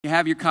You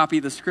have your copy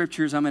of the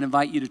scriptures. I'm going to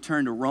invite you to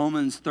turn to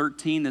Romans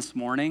 13 this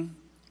morning.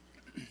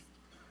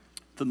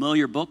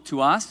 Familiar book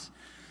to us,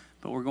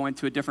 but we're going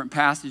to a different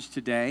passage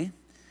today.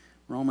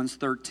 Romans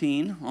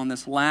 13. On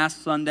this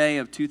last Sunday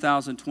of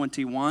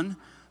 2021,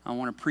 I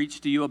want to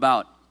preach to you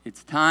about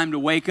it's time to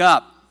wake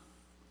up.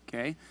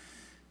 Okay?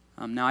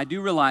 Now, I do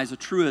realize a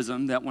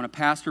truism that when a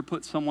pastor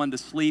puts someone to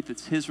sleep,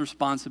 it's his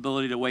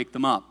responsibility to wake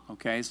them up.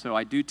 Okay? So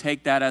I do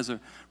take that as a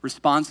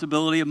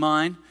responsibility of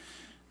mine.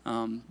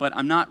 But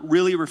I'm not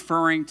really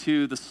referring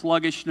to the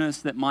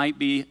sluggishness that might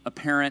be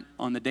apparent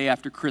on the day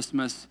after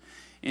Christmas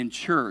in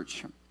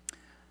church.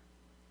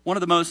 One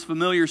of the most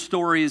familiar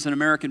stories in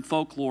American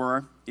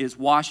folklore is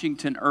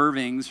Washington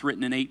Irving's,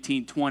 written in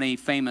 1820,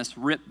 famous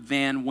Rip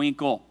Van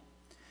Winkle.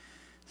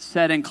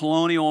 Set in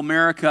colonial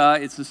America,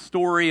 it's the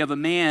story of a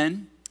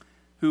man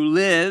who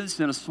lives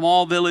in a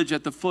small village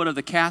at the foot of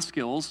the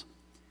Catskills.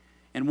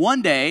 And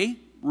one day,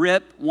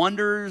 Rip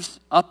wanders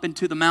up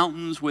into the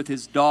mountains with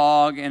his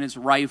dog and his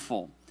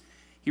rifle.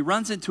 He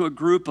runs into a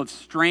group of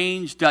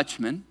strange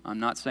Dutchmen. I'm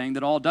not saying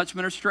that all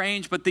Dutchmen are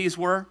strange, but these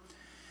were.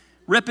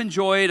 Rip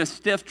enjoyed a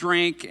stiff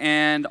drink,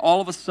 and all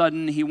of a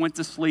sudden, he went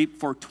to sleep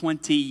for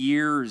 20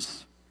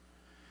 years.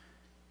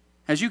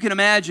 As you can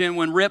imagine,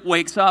 when Rip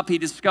wakes up, he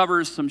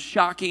discovers some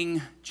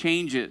shocking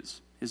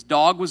changes. His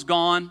dog was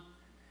gone.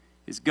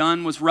 His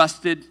gun was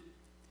rusted.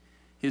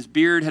 His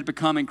beard had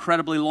become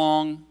incredibly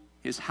long.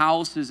 His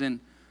house is in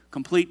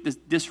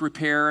complete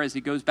disrepair as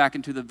he goes back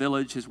into the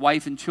village. His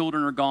wife and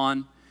children are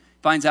gone.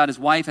 Finds out his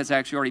wife has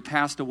actually already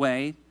passed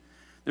away.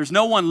 There's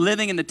no one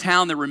living in the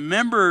town that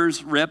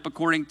remembers Rip,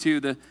 according to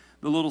the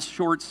little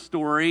short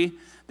story.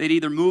 They'd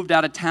either moved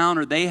out of town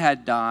or they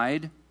had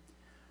died.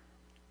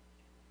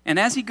 And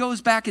as he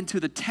goes back into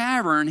the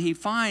tavern, he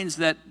finds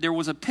that there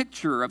was a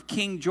picture of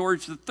King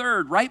George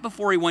III right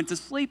before he went to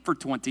sleep for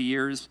 20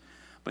 years.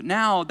 But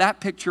now that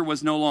picture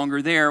was no longer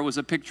there. It was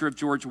a picture of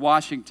George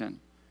Washington.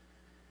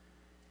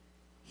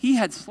 He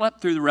had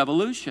slept through the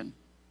Revolution.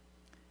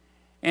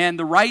 And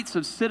the rights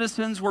of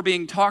citizens were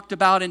being talked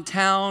about in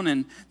town,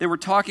 and they were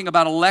talking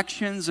about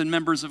elections and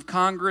members of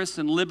Congress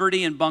and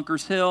liberty in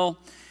Bunkers Hill.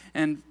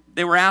 And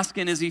they were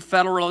asking, is he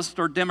Federalist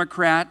or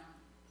Democrat?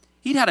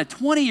 He'd had a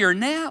 20-year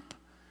nap,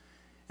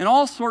 and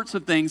all sorts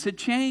of things had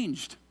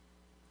changed.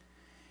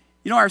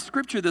 You know, our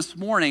scripture this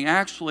morning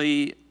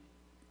actually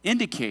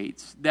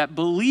indicates that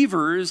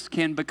believers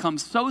can become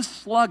so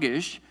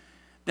sluggish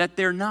that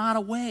they're not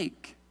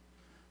awake,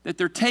 that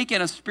they're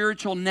taking a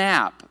spiritual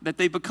nap, that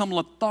they become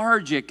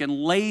lethargic and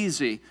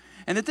lazy,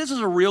 and that this is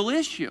a real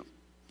issue.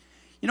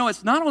 You know,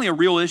 it's not only a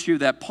real issue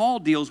that Paul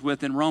deals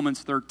with in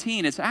Romans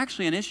 13, it's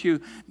actually an issue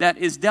that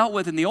is dealt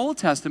with in the Old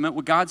Testament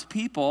with God's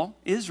people,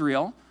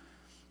 Israel,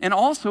 and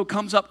also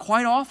comes up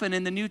quite often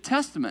in the New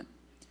Testament.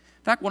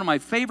 In fact, one of my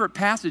favorite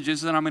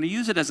passages, and I'm going to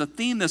use it as a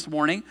theme this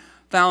morning,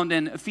 found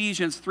in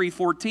Ephesians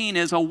 3:14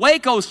 is,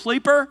 awake, O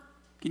sleeper.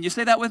 Can you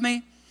say that with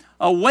me?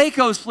 Awake,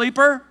 O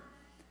sleeper.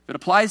 If it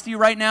applies to you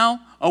right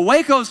now,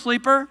 awake, O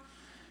sleeper.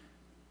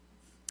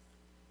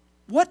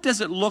 What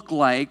does it look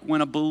like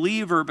when a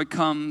believer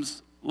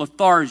becomes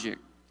lethargic,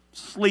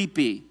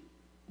 sleepy,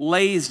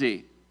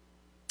 lazy?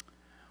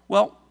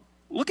 Well,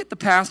 look at the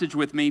passage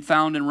with me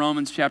found in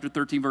Romans chapter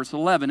 13, verse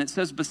 11. It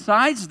says,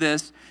 besides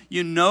this,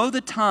 you know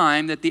the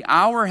time that the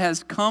hour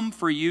has come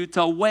for you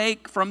to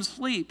awake from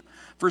sleep.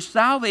 For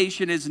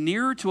salvation is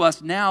nearer to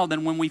us now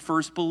than when we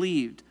first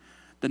believed.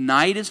 The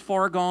night is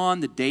far gone,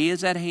 the day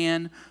is at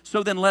hand.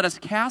 So then let us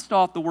cast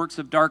off the works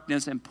of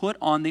darkness and put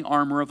on the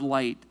armor of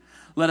light.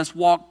 Let us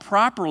walk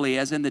properly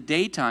as in the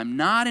daytime,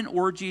 not in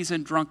orgies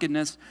and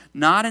drunkenness,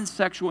 not in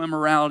sexual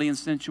immorality and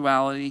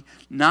sensuality,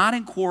 not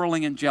in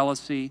quarreling and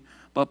jealousy,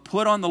 but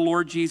put on the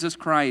Lord Jesus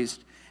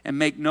Christ and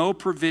make no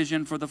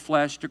provision for the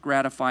flesh to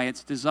gratify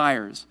its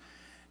desires.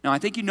 Now, I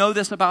think you know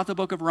this about the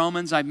book of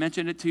Romans. I've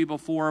mentioned it to you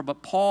before,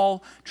 but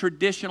Paul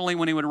traditionally,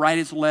 when he would write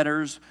his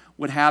letters,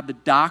 would have the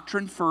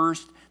doctrine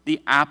first, the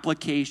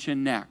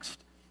application next.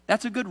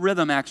 That's a good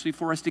rhythm, actually,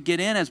 for us to get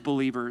in as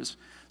believers.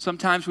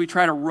 Sometimes we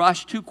try to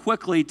rush too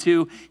quickly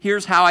to,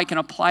 here's how I can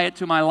apply it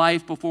to my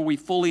life before we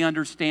fully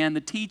understand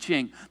the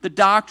teaching, the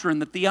doctrine,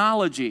 the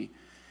theology.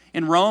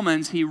 In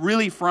Romans, he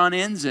really front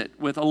ends it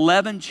with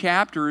 11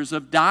 chapters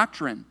of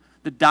doctrine,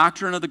 the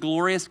doctrine of the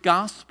glorious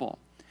gospel.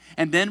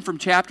 And then from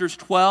chapters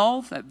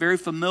 12, that very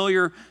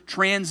familiar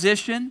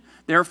transition,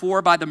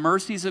 therefore, by the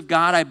mercies of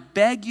God, I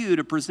beg you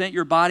to present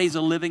your bodies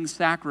a living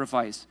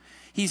sacrifice.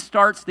 He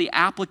starts the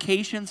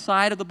application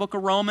side of the book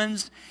of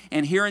Romans,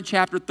 and here in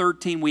chapter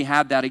 13, we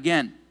have that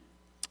again.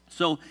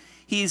 So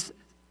he's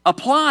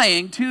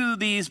applying to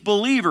these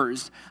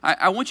believers.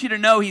 I want you to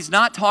know he's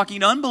not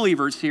talking to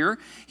unbelievers here.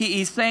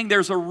 He's saying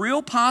there's a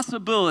real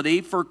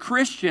possibility for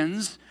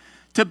Christians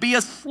to be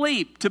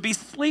asleep, to be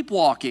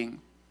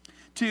sleepwalking,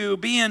 to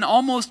be in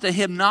almost a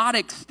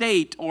hypnotic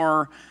state,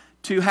 or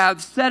to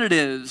have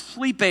sedatives,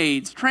 sleep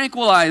aids,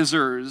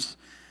 tranquilizers,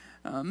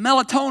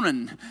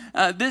 melatonin.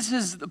 This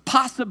is the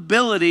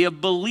possibility of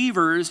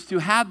believers to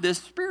have this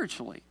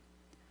spiritually.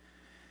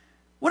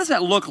 What does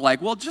that look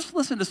like? Well, just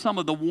listen to some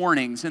of the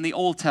warnings in the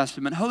Old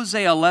Testament.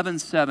 Hosea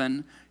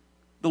 11:7,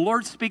 the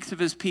Lord speaks of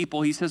his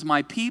people. He says,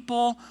 my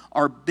people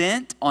are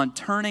bent on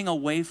turning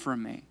away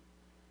from me.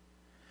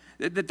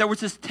 That there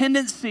was this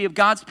tendency of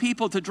God's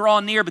people to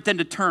draw near, but then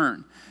to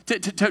turn,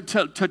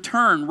 to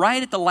turn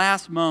right at the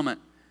last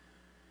moment.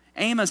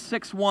 Amos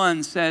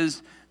 6:1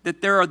 says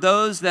that there are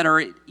those that are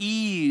at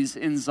ease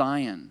in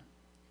Zion.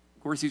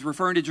 Of course, he's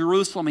referring to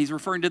Jerusalem. He's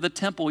referring to the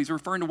temple. He's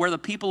referring to where the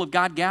people of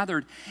God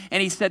gathered.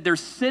 And he said they're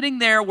sitting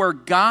there where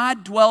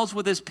God dwells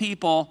with his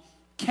people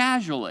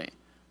casually,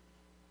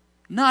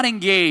 not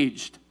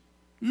engaged,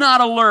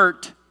 not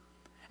alert,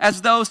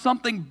 as though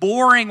something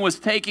boring was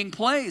taking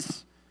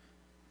place.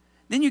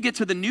 Then you get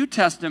to the New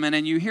Testament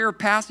and you hear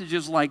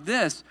passages like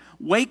this.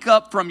 Wake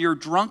up from your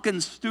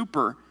drunken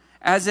stupor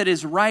as it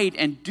is right,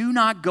 and do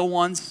not go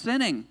on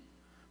sinning.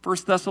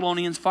 1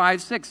 Thessalonians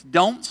 5:6.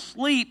 Don't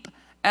sleep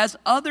as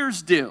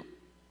others do.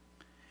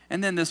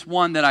 And then this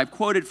one that I've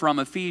quoted from,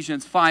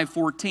 Ephesians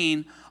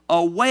 5:14.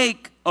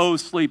 Awake, O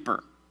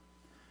sleeper.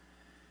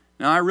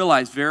 Now I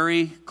realize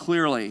very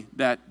clearly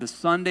that the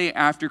Sunday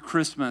after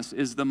Christmas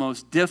is the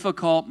most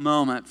difficult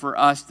moment for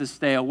us to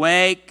stay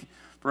awake,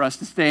 for us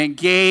to stay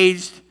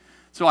engaged.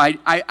 So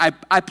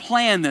I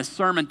planned this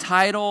sermon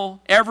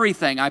title,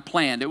 everything I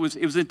planned. It was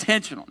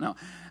intentional. No,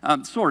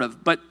 sort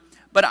of. But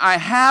I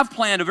have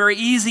planned a very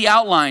easy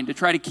outline to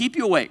try to keep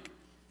you awake.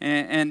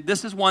 And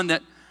this is one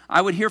that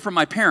I would hear from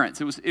my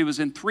parents. It was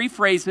in 3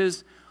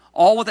 phrases,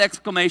 all with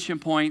exclamation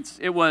points.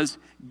 It was,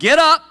 get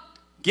up,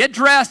 get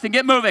dressed, and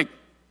get moving.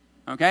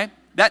 Okay?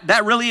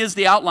 That really is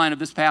the outline of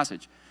this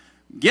passage.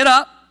 Get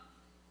up,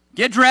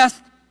 get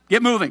dressed,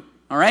 get moving.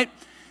 All right?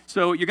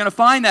 So you're going to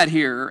find that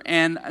here.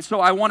 And so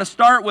I want to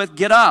start with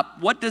get up.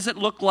 What does it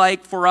look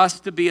like for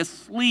us to be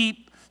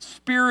asleep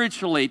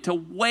spiritually, to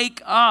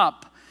wake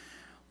up?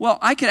 Well,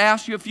 I could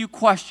ask you a few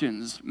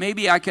questions.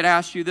 Maybe I could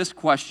ask you this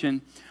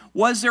question.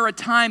 Was there a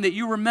time that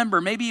you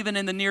remember, maybe even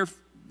in the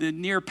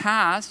near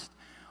past,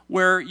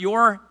 where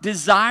your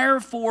desire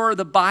for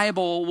the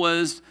Bible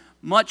was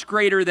much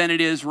greater than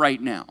it is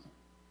right now?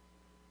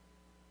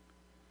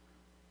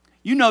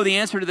 You know the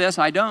answer to this.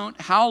 I don't.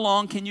 How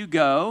long can you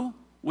go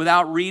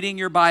without reading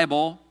your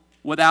Bible,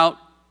 without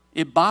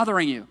it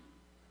bothering you?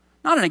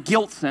 Not in a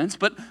guilt sense,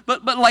 but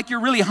like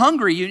you're really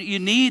hungry. You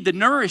need the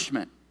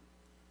nourishment.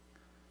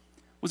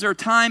 Was there a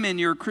time in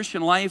your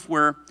Christian life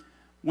where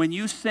when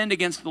you sinned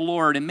against the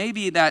Lord, and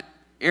maybe that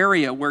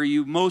area where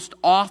you most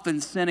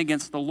often sin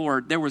against the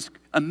Lord, there was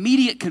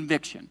immediate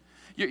conviction?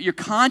 Your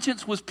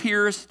conscience was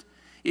pierced.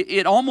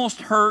 It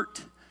almost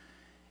hurt.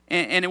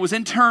 And it was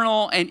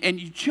internal, and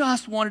you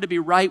just wanted to be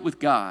right with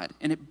God.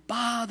 And it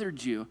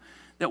bothered you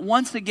that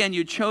once again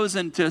you'd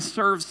chosen to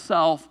serve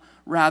self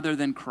rather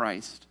than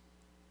Christ.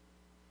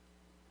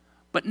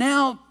 But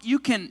now you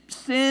can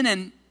sin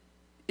and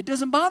it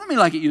doesn't bother me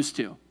like it used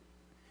to.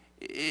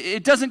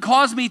 It doesn't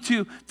cause me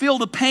to feel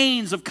the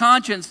pains of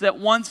conscience that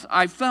once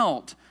I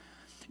felt.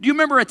 Do you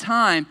remember a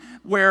time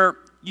where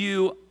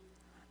you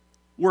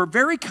were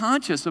very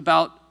conscious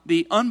about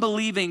the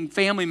unbelieving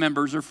family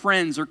members or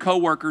friends or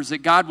coworkers that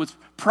God was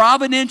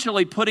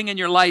providentially putting in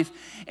your life,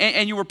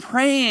 and you were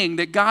praying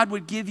that God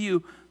would give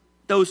you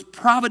those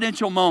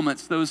providential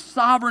moments, those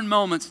sovereign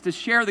moments to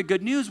share the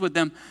good news with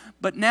them,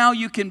 but now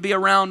you can be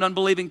around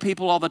unbelieving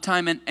people all the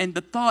time, and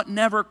the thought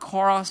never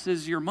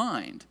crosses your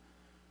mind?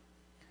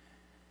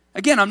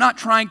 Again, I'm not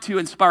trying to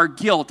inspire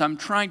guilt. I'm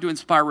trying to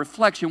inspire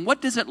reflection.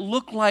 What does it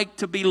look like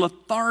to be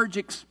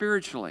lethargic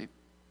spiritually?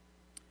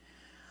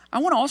 I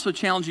want to also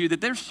challenge you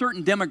that there's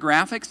certain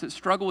demographics that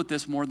struggle with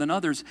this more than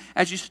others.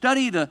 As you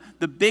study the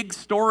big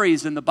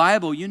stories in the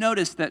Bible, you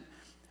notice that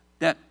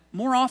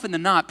more often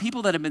than not,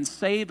 people that have been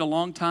saved a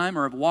long time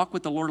or have walked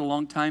with the Lord a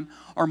long time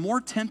are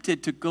more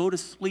tempted to go to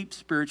sleep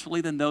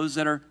spiritually than those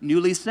that are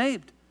newly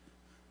saved.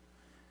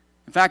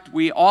 In fact,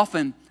 we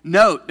often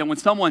note that when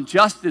someone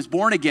just is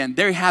born again,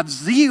 they have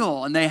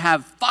zeal and they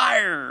have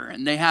fire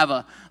and they have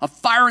a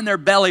fire in their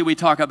belly we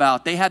talk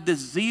about. They have this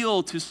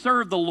zeal to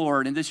serve the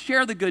Lord and to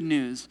share the good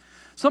news.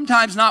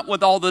 Sometimes not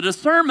with all the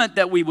discernment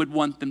that we would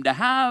want them to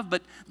have,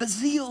 but the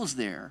zeal's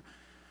there.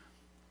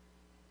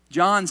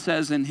 John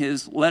says in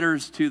his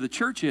letters to the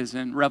churches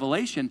in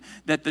Revelation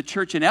that the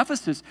church in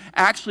Ephesus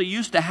actually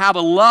used to have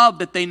a love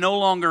that they no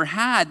longer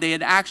had. They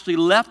had actually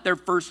left their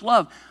first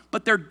love.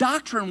 But their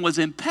doctrine was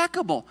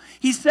impeccable.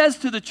 He says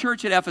to the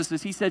church at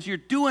Ephesus, he says, you're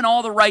doing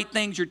all the right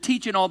things, you're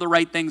teaching all the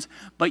right things,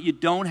 but you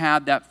don't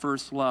have that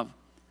first love.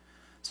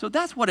 So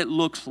that's what it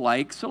looks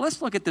like. So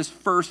let's look at this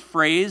first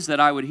phrase that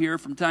I would hear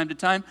from time to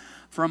time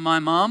from my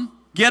mom.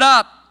 Get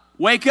up,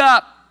 wake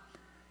up.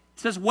 It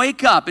says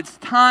wake up, it's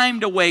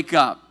time to wake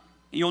up.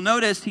 You'll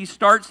notice he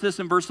starts this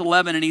in verse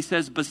 11 and he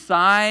says,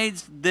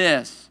 besides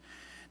this.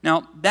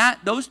 Now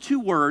those 2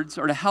 words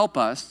are to help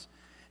us,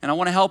 and I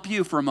want to help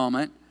you for a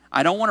moment.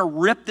 I don't want to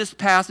rip this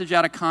passage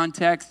out of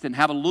context and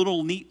have a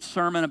little neat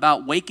sermon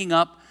about waking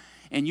up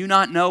and you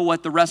not know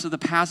what the rest of the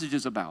passage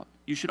is about.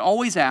 You should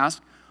always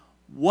ask,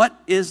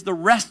 what is the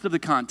rest of the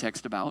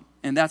context about?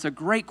 And that's a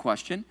great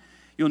question.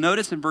 You'll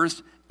notice in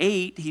verse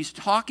 8, he's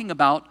talking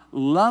about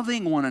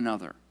loving one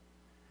another.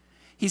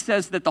 He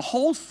says that the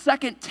whole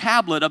second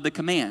tablet of the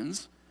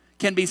commands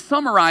can be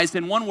summarized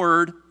in one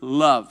word,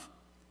 love.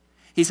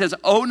 He says,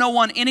 owe no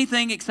one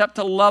anything except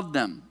to love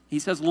them. He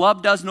says,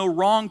 love does no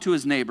wrong to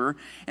his neighbor.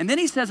 And then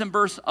he says in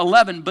verse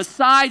 11,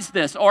 besides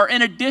this, or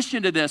in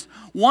addition to this,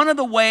 one of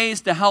the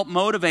ways to help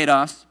motivate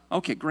us,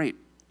 okay, great,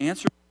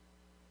 answer.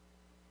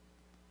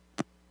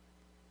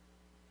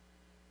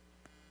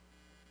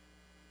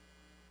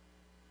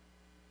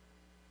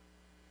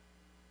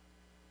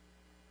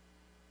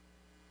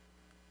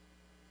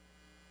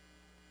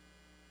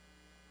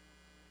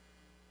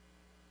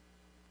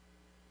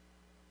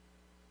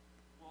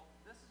 Well,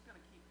 this is going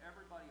to keep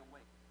everybody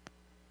awake.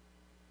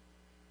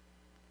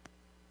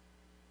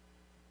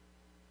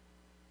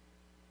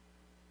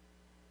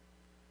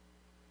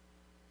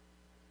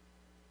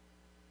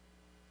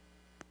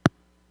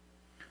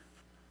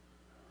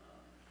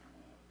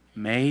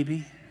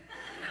 Maybe.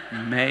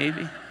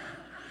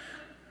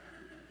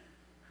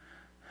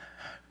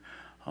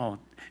 Oh,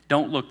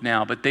 don't look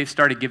now, but they've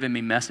started giving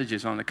me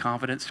messages on the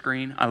confidence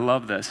screen. I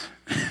love this.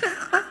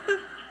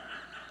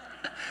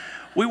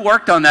 We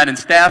worked on that in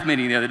staff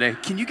meeting the other day.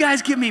 Can you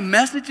guys give me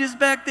messages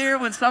back there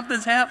when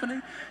something's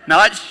happening?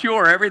 Not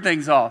sure,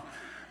 everything's off.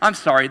 I'm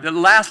sorry, the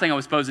last thing I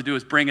was supposed to do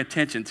was bring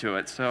attention to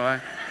it,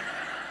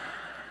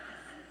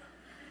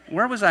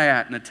 where was I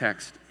at in the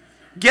text?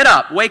 Get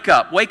up, wake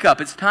up,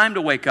 it's time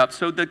to wake up.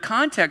 So the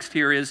context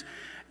here is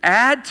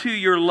add to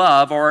your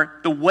love, or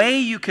the way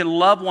you can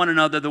love one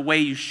another, the way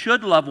you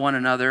should love one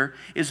another,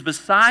 is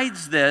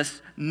besides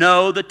this,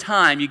 know the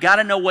time. You got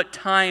to know what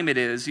time it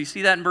is. You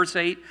see that in verse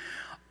 8?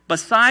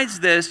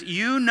 Besides this,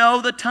 you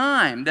know the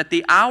time, that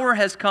the hour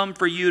has come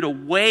for you to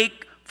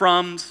wake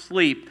from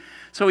sleep.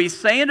 So he's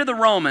saying to the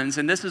Romans,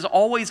 and this is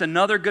always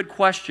another good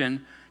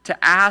question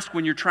to ask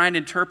when you're trying to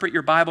interpret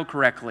your Bible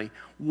correctly,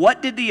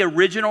 what did the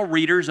original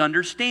readers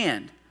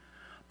understand?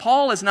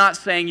 Paul is not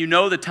saying you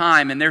know the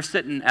time and they're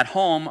sitting at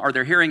home or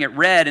they're hearing it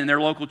read in their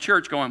local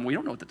church going, we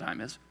don't know what the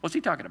time is. What's he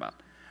talking about?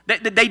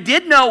 They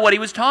did know what he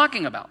was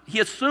talking about. He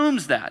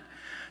assumes that.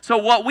 So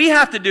what we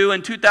have to do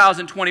in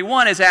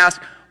 2021 is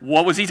ask,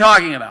 what was he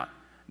talking about?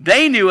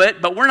 They knew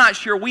it, but we're not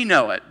sure we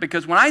know it.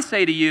 Because when I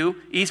say to you,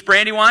 East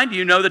Brandywine, do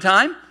you know the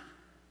time?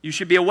 You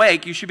should be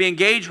awake. You should be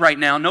engaged right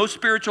now. No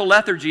spiritual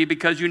lethargy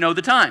because you know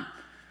the time.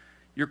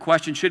 Your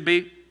question should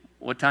be,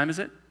 what time is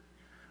it?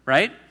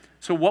 Right?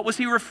 So what was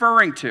he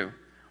referring to?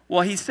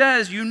 Well, he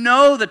says, you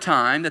know the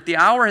time, that the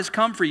hour has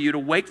come for you to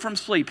wake from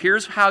sleep.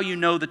 Here's how you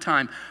know the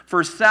time.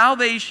 For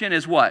salvation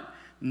is what?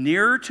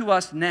 Nearer to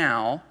us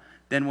now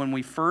than when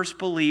we first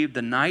believed.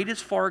 The night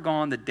is far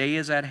gone, the day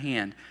is at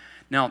hand.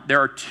 Now, there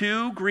are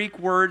two Greek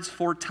words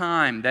for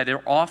time that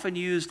are often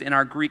used in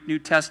our Greek New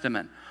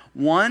Testament.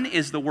 One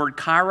is the word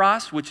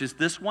kairos, which is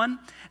this one,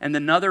 and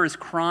another is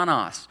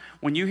chronos.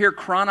 When you hear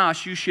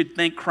chronos, you should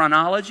think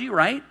chronology,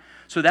 right?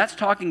 So that's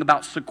talking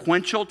about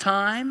sequential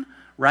time,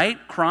 right?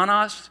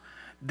 Chronos.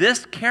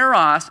 This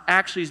kairos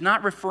actually is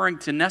not referring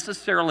to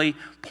necessarily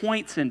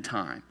points in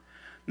time.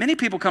 Many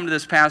people come to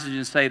this passage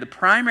and say the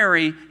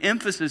primary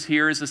emphasis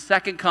here is the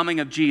second coming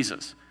of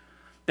Jesus,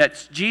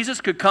 that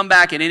Jesus could come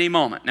back at any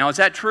moment. Now, is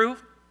that true?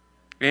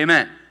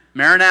 Amen.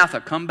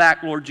 Maranatha, come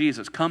back, Lord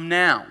Jesus. Come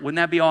now. Wouldn't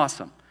that be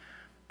awesome?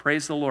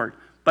 Praise the Lord.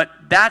 But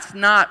that's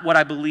not what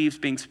I believe is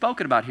being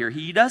spoken about here.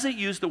 He doesn't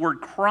use the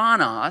word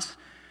chronos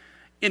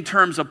in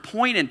terms of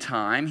point in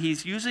time.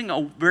 He's using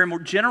a very more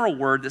general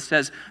word that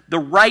says the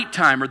right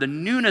time or the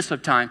newness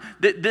of time.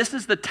 This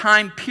is the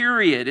time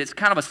period. It's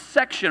kind of a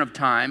section of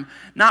time,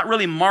 not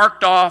really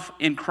marked off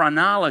in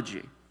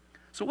chronology.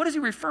 So what is he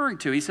referring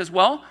to? He says,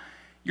 well,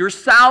 your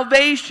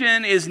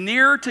salvation is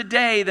nearer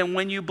today than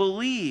when you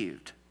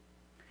believed.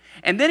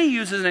 And then he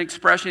uses an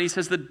expression. He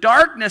says, the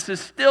darkness is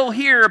still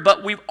here,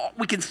 but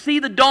we can see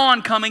the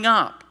dawn coming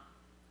up.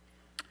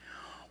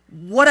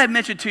 What I've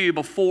mentioned to you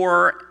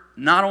before,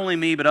 not only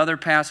me, but other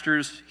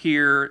pastors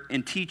here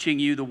in teaching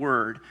you the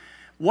word,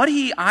 what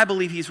I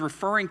believe he's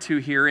referring to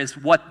here is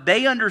what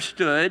they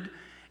understood,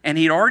 and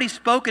he'd already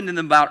spoken to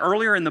them about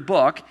earlier in the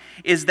book,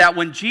 is that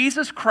when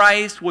Jesus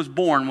Christ was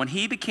born, when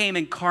he became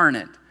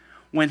incarnate,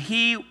 when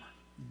he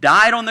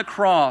died on the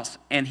cross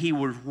and he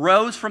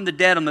rose from the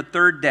dead on the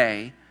third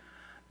day,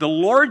 the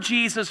Lord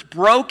Jesus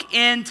broke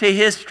into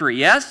history,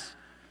 yes?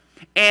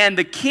 And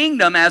the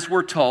kingdom, as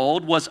we're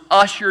told, was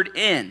ushered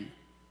in.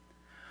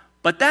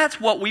 But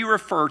that's what we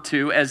refer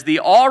to as the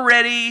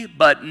already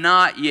but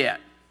not yet,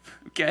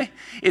 okay?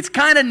 It's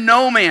kind of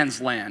no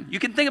man's land. You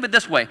can think of it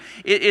this way.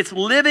 It's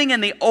living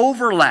in the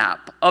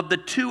overlap of the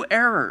two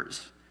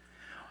eras.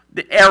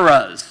 The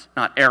eras,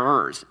 not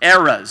errors,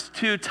 eras,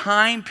 two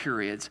time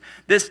periods.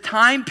 This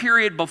time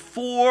period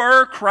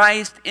before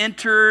Christ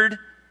entered,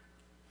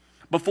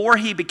 before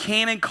he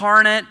became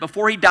incarnate,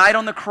 before he died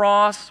on the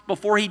cross,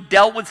 before he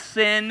dealt with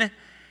sin,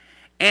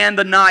 and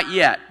the not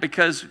yet.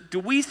 Because do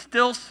we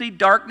still see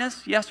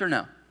darkness? Yes or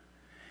no?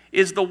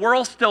 Is the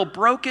world still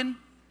broken?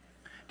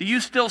 Do you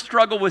still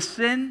struggle with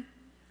sin?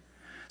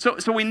 So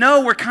we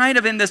know we're kind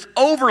of in this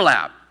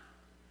overlap.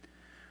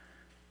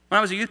 When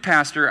I was a youth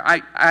pastor,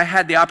 I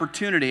had the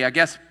opportunity, I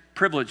guess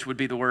privilege would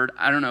be the word,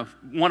 I don't know,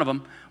 one of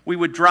them. We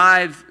would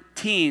drive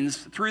teens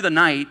through the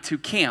night to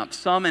camp,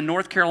 some in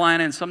North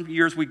Carolina, and some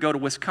years we'd go to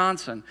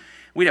Wisconsin.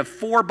 We'd have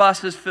 4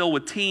 buses filled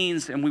with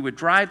teens, and we would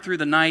drive through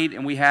the night,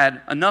 and we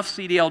had enough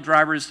CDL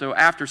drivers, so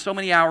after so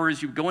many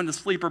hours, you'd go into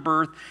sleeper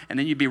berth, and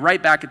then you'd be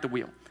right back at the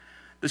wheel.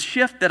 The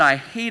shift that I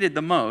hated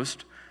the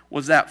most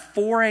was that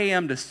 4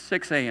 a.m. to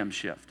 6 a.m.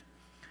 shift.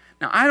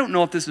 Now, I don't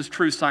know if this is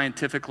true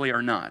scientifically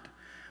or not,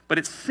 but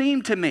it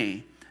seemed to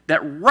me that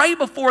right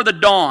before the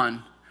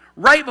dawn,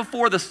 right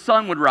before the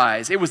sun would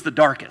rise, it was the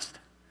darkest.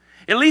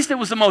 At least it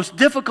was the most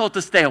difficult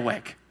to stay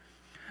awake.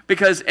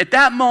 Because at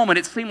that moment,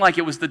 it seemed like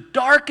it was the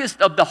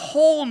darkest of the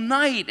whole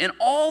night in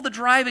all the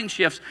driving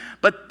shifts.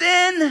 But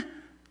then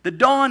the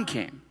dawn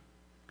came.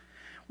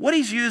 What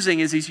he's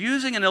using is he's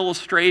using an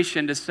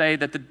illustration to say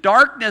that the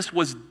darkness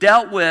was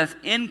dealt with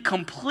in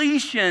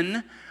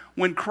completion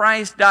when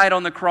Christ died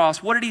on the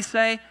cross. What did he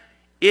say?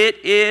 It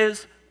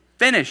is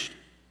finished.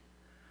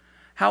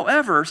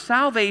 However,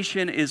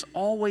 salvation is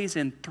always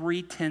in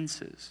 3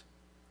 tenses.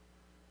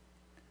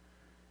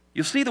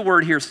 You'll see the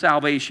word here,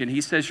 salvation. He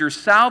says your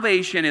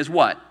salvation is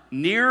what?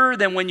 Nearer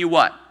than when you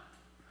what?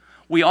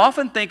 We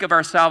often think of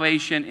our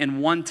salvation in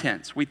 1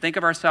 tense. We think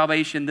of our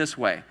salvation this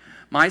way.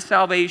 My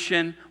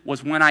salvation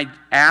was when I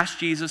asked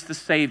Jesus to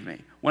save me,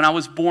 when I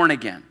was born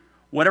again,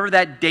 whatever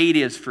that date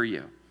is for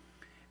you.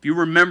 If you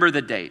remember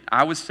the date,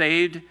 I was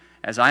saved,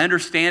 as I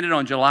understand it,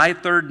 on July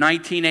 3rd,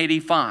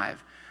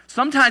 1985.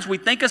 Sometimes we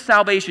think of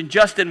salvation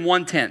just in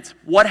 1 tense.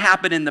 What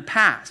happened in the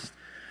past?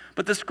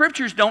 But the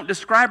Scriptures don't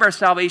describe our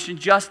salvation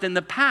just in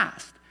the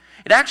past.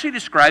 It actually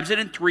describes it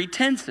in 3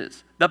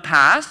 tenses. The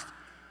past,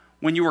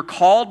 when you were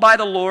called by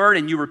the Lord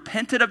and you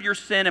repented of your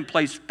sin and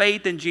placed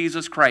faith in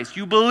Jesus Christ.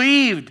 You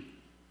believed.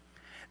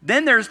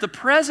 Then there's the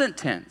present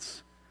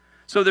tense.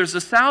 So there's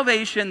the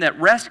salvation that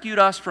rescued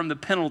us from the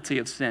penalty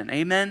of sin.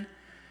 Amen?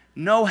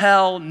 No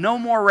hell, no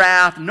more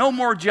wrath, no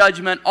more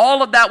judgment.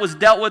 All of that was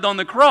dealt with on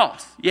the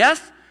cross.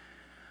 Yes?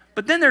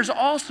 But then there's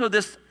also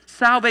this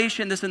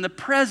salvation that's in the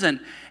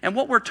present. And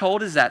what we're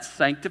told is that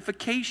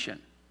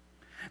sanctification.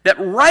 That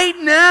right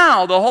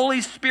now the Holy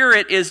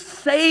Spirit is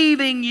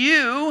saving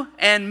you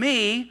and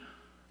me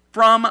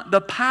from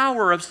the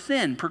power of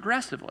sin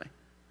progressively.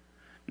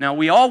 Now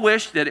we all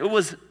wish that it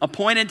was a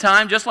point in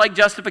time just like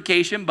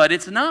justification, but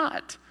it's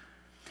not.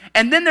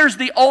 And then there's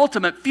the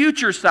ultimate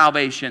future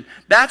salvation.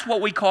 That's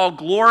what we call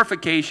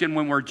glorification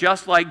when we're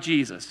just like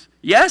Jesus.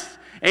 Yes?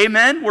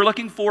 Amen? We're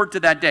looking forward to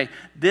that day.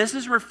 This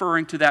is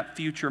referring to that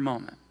future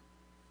moment.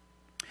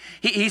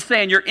 He's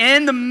saying you're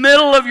in the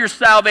middle of your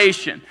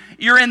salvation.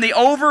 You're in the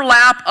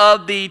overlap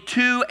of the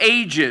 2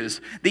 ages.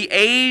 The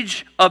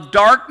age of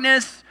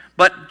darkness,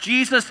 but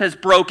Jesus has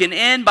broken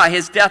in by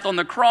his death on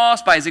the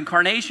cross, by his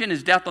incarnation,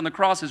 his death on the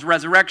cross, his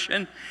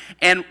resurrection.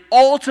 And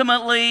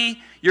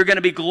ultimately, you're going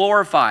to be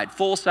glorified,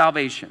 full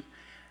salvation.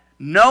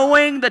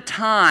 Knowing the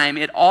time,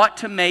 it ought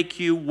to make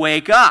you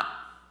wake up.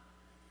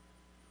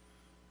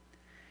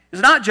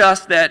 It's not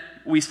just that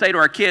we say to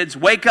our kids,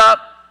 wake up,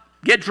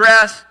 get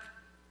dressed,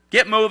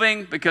 get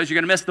moving because you're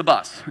going to miss the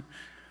bus.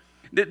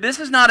 This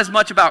is not as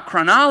much about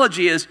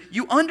chronology as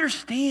you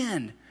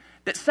understand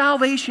that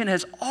salvation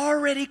has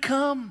already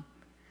come.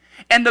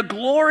 And the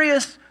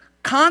glorious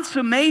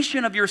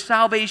consummation of your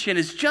salvation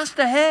is just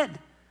ahead.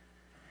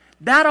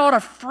 That ought to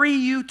free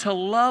you to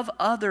love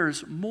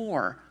others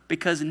more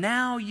because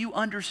now you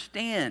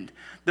understand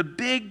the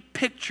big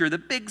picture, the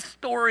big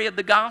story of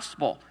the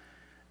gospel,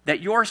 that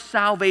your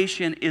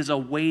salvation is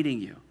awaiting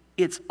you.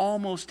 It's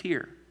almost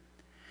here.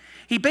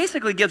 He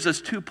basically gives us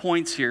 2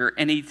 points here,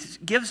 and he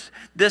gives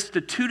this to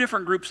 2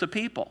 different groups of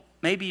people.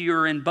 Maybe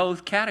you're in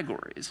both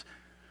categories.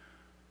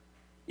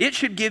 It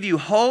should give you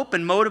hope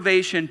and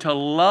motivation to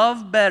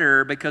love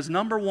better because,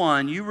 number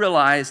 1, you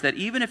realize that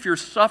even if you're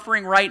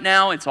suffering right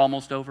now, it's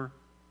almost over.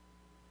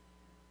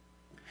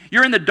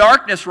 You're in the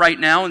darkness right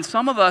now, and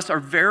some of us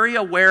are very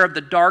aware of the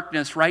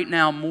darkness right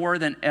now more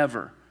than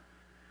ever.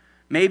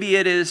 Maybe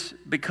it is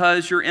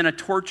because you're in a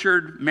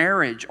tortured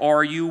marriage,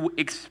 or you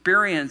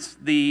experience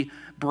the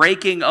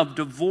breaking of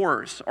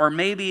divorce, or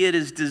maybe it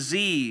is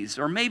disease,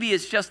 or maybe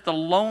it's just the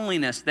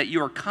loneliness that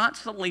you are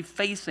constantly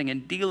facing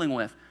and dealing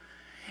with.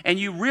 And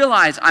you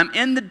realize, I'm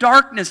in the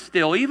darkness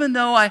still. Even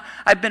though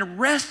I've been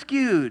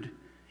rescued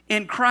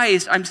in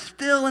Christ, I'm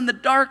still in the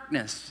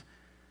darkness.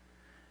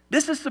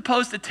 This is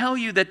supposed to tell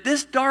you that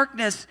this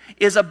darkness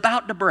is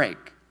about to break.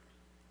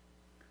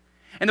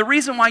 And the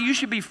reason why you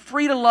should be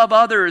free to love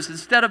others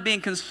instead of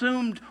being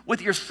consumed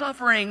with your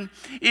suffering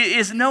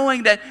is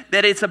knowing that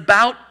it's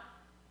about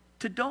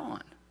to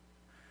dawn.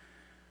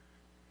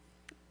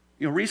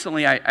 You know,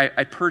 recently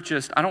I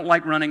purchased, I don't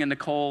like running in the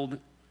cold.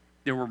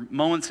 There were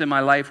moments in my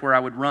life where I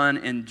would run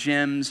in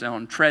gyms,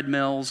 on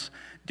treadmills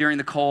during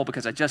the cold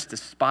because I just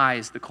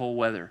despise the cold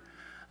weather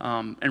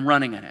and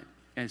running in it.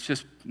 And it's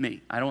just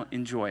me. I don't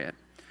enjoy it.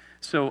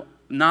 So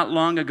not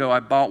long ago, I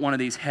bought one of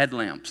these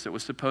headlamps that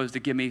was supposed to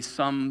give me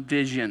some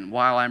vision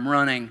while I'm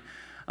running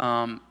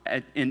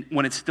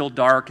when it's still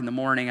dark in the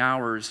morning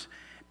hours.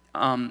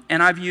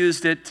 And I've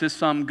used it to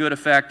some good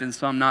effect and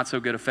some not so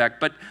good effect.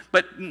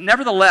 But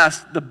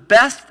nevertheless, the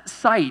best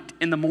sight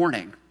in the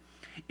morning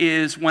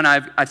is when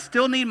I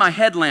still need my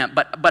headlamp,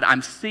 but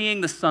I'm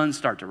seeing the sun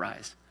start to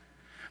rise.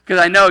 Because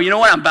I know, you know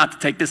what, I'm about to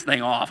take this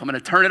thing off. I'm going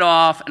to turn it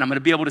off, and I'm going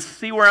to be able to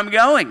see where I'm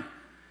going.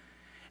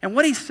 And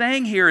what he's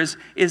saying here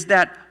is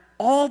that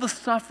all the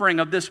suffering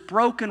of this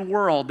broken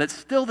world, that's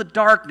still the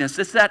darkness,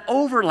 it's that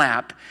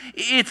overlap,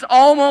 it's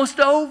almost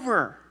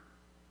over.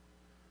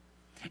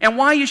 And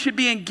why you should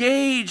be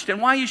engaged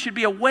and why you should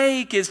be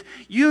awake is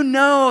you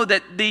know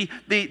that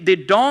the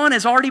dawn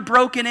has already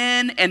broken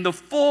in and the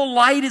full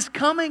light is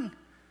coming.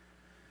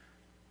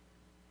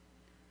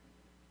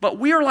 But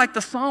we are like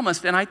the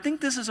psalmist, and I think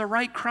this is a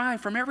right cry.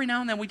 From every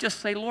now and then we just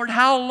say, Lord,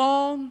 how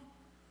long?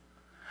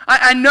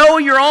 I know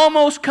you're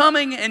almost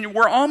coming and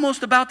we're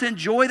almost about to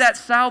enjoy that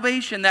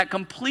salvation, that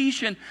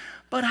completion.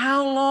 But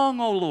how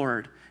long, O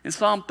Lord? In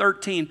Psalm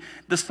 13,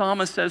 the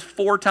psalmist says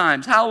 4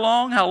 times, how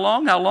long, how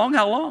long, how long,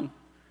 how long?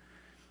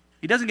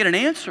 He doesn't get an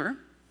answer.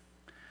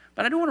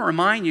 But I do want to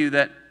remind you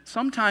that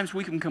sometimes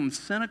we can become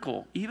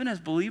cynical, even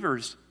as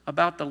believers,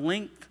 about the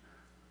length.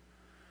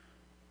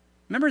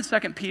 Remember in 2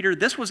 Peter,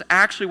 this was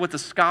actually what the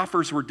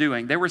scoffers were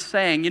doing. They were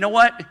saying, you know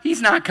what?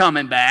 He's not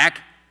coming back.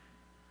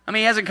 I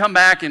mean, he hasn't come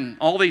back in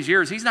all these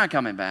years. He's not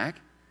coming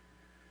back.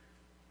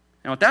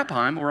 Now, at that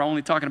time, we're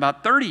only talking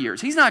about 30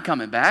 years. He's not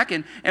coming back.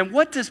 And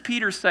what does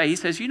Peter say? He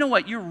says, you know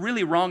what? You're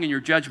really wrong in your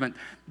judgment.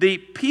 The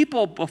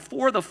people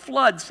before the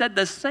flood said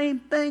the same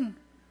thing.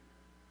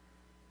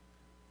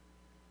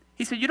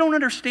 He said, you don't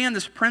understand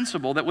this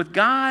principle that with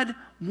God,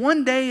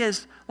 one day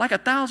is like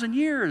 1,000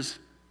 years.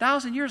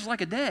 1,000 years is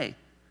like a day.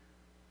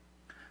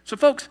 So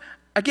folks,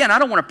 again, I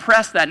don't want to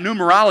press that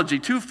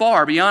numerology too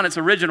far beyond its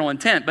original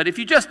intent, but if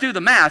you just do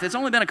the math, it's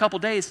only been a couple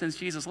days since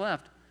Jesus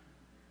left.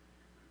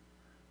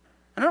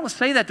 And I don't want to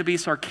say that to be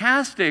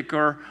sarcastic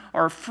or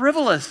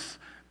frivolous,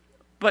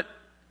 but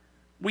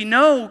we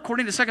know,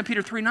 according to 2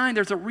 Peter 3:9,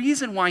 there's a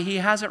reason why he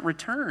hasn't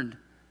returned.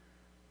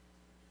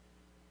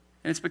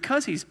 And it's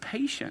because he's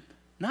patient,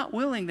 not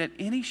willing that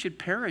any should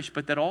perish,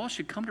 but that all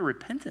should come to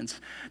repentance.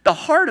 The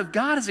heart of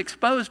God is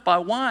exposed by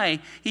why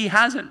he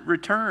hasn't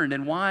returned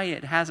and why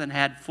it hasn't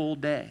had full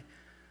day.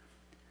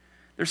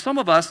 There's some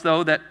of us,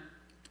 though, that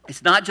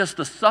it's not just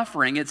the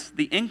suffering, it's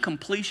the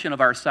incompletion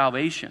of our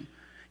salvation.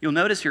 You'll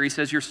notice here he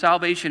says your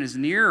salvation is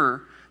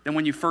nearer than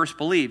when you first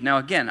believed. Now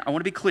again, I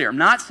want to be clear. I'm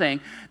not saying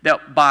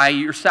that by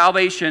your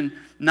salvation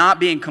not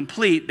being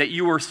complete, that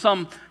you were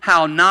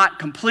somehow not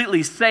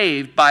completely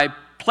saved by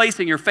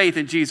placing your faith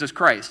in Jesus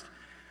Christ.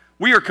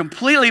 We are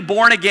completely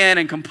born again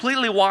and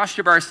completely washed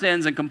of our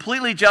sins and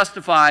completely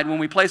justified when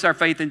we place our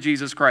faith in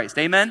Jesus Christ.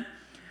 Amen?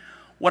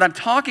 What I'm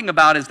talking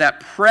about is that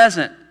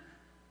present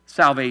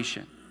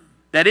salvation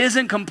that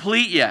isn't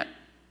complete yet.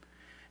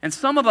 And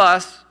some of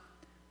us,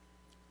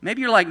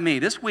 maybe you're like me.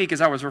 This week as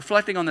I was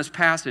reflecting on this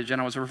passage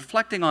and I was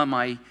reflecting on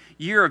my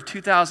year of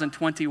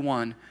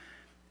 2021,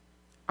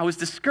 I was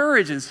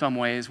discouraged in some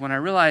ways when I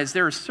realized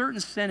there are certain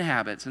sin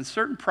habits and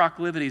certain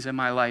proclivities in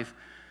my life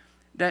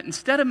that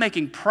instead of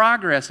making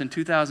progress in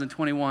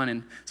 2021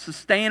 in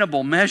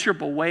sustainable,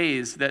 measurable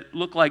ways that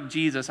look like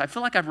Jesus, I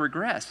feel like I've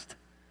regressed.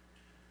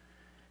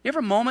 You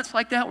ever moments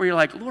like that where you're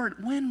like,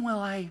 Lord, when will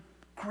I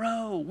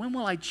grow? When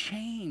will I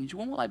change?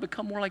 When will I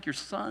become more like your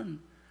son?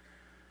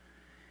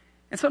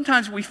 And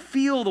sometimes we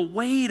feel the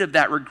weight of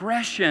that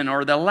regression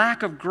or the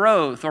lack of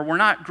growth, or we're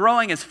not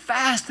growing as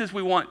fast as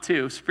we want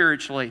to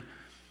spiritually.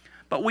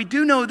 But we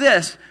do know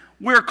this.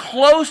 We're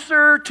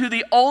closer to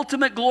the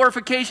ultimate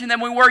glorification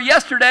than we were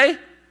yesterday.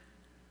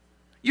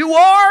 You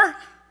are?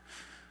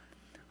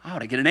 I ought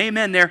to get an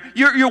amen there.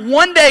 You're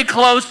one day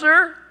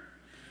closer.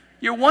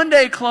 You're one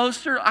day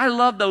closer. I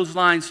love those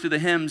lines to the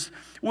hymns.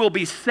 We'll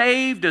be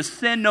saved to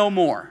sin no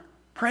more.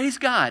 Praise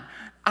God.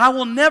 I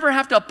will never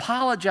have to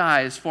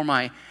apologize for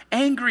my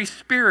angry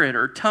spirit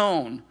or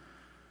tone.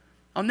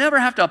 I'll never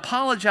have to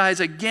apologize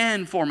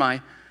again for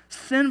my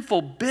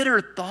sinful,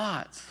 bitter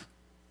thoughts.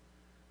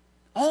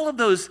 All of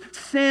those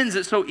sins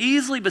that so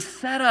easily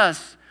beset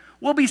us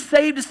will be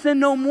saved to sin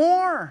no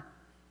more.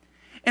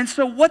 And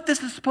so what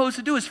this is supposed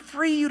to do is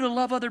free you to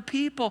love other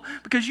people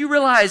because you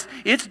realize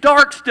it's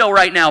dark still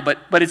right now, but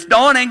it's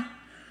dawning.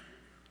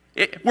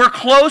 We're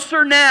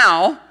closer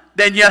now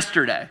than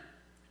yesterday.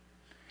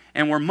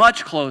 And we're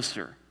much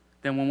closer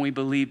than when we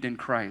believed in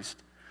Christ.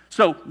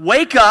 So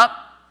wake up,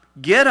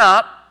 get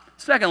up.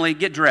 Secondly,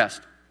 get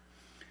dressed.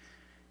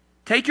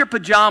 Take your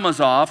pajamas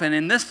off, and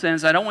in this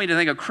sense, I don't want you to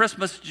think of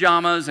Christmas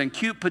pajamas and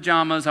cute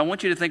pajamas. I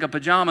want you to think of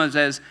pajamas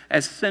as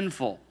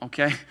sinful,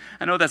 okay?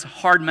 I know that's a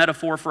hard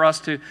metaphor for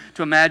us to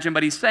imagine,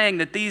 but he's saying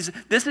that these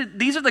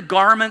are the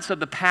garments of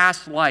the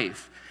past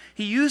life.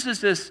 He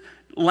uses this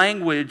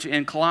language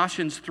in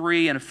Colossians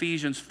 3 and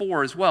Ephesians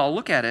 4 as well.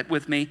 Look at it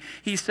with me.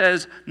 He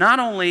says, not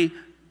only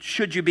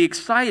should you be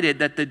excited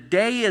that the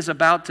day is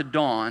about to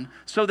dawn,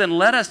 so then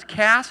let us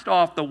cast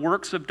off the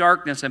works of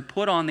darkness and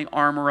put on the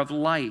armor of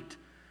light.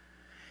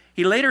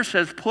 He later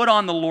says, put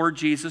on the Lord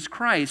Jesus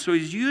Christ. So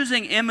he's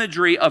using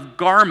imagery of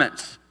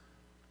garments.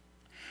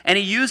 And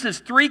he uses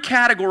 3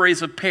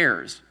 categories of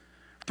pairs.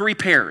 Three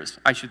pairs,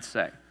 I should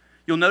say.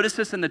 You'll notice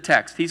this in the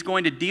text. He's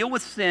going to deal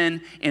with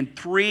sin in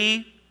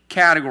three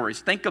categories.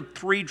 Think of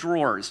three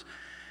drawers.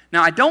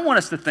 Now, I don't want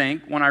us to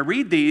think, when I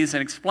read these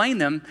and explain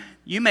them,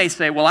 you may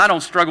say, well, I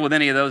don't struggle with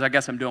any of those. I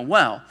guess I'm doing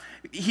well.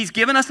 He's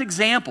given us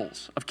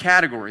examples of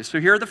categories. So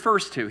here are the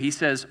first two. He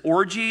says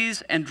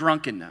orgies and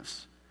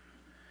drunkenness.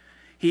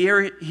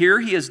 Here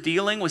he is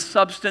dealing with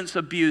substance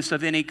abuse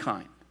of any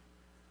kind.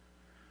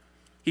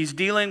 He's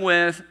dealing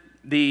with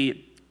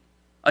the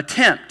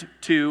attempt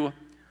to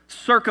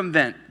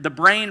circumvent the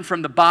brain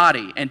from the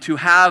body and to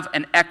have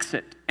an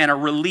exit and a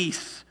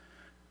release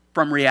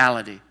from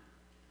reality.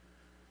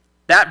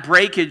 That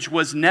breakage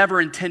was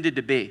never intended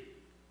to be.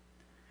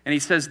 And he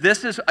says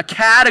this is a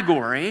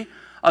category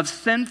of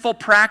sinful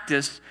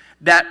practice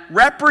that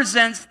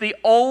represents the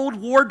old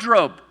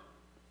wardrobe.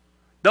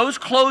 Those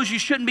clothes you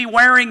shouldn't be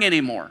wearing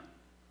anymore.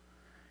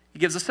 He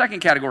gives a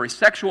second category,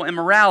 sexual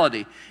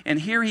immorality. And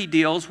here he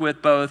deals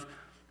with both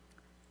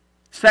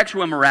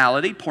sexual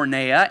immorality,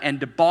 porneia, and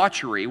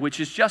debauchery, which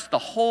is just the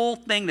whole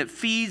thing that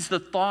feeds the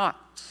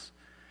thoughts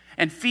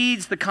and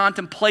feeds the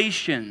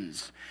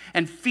contemplations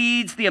and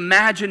feeds the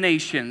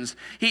imaginations.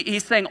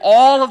 He's saying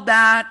all of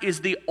that is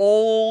the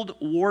old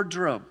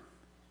wardrobe.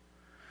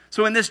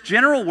 So in this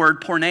general word,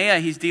 porneia,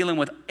 he's dealing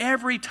with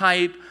every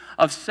type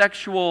of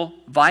sexual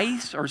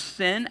vice or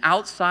sin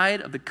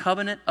outside of the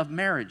covenant of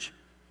marriage.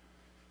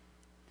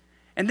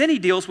 And then he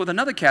deals with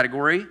another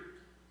category,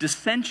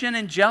 dissension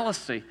and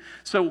jealousy.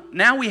 So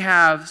now we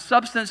have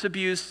substance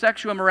abuse,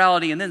 sexual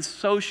immorality, and then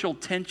social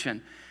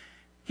tension.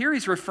 Here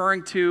he's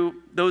referring to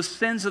those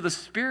sins of the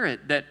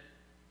spirit that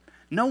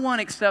no one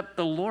except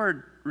the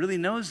Lord really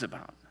knows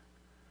about.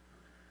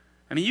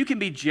 I mean, you can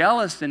be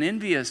jealous and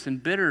envious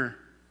and bitter,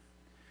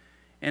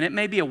 and it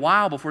may be a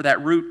while before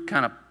that root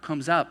kind of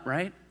comes up,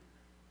 right?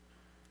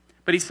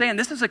 But he's saying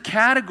this is a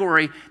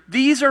category.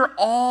 These are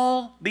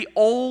all the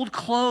old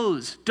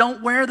clothes.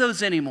 Don't wear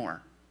those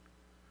anymore.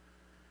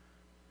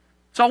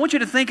 So I want you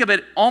to think of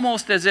it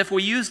almost as if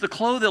we use the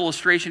clothes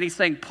illustration. He's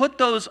saying put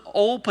those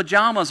old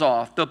pajamas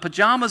off, the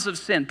pajamas of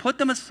sin. Put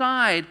them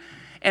aside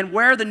and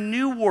wear the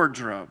new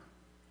wardrobe.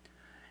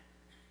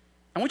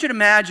 I want you to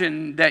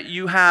imagine that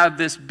you have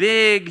this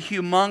big,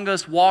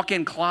 humongous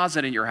walk-in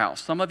closet in your house.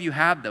 Some of you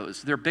have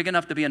those. They're big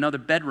enough to be another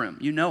bedroom.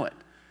 You know it.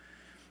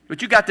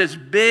 But you got this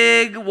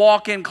big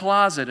walk-in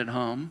closet at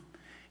home.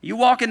 You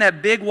walk in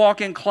that big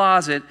walk-in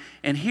closet,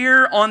 and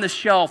here on the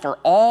shelf are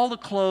all the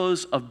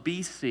clothes of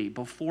BC,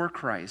 before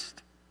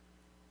Christ.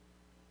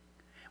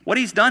 What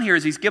he's done here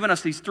is he's given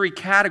us these three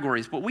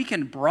categories, but we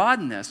can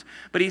broaden this.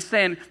 But he's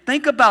saying,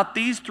 think about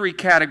these three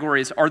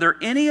categories. Are there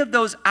any of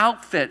those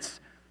outfits?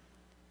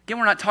 Again,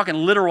 we're not talking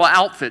literal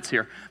outfits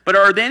here, but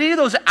are there any of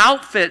those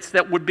outfits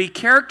that would be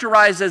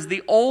characterized as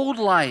the old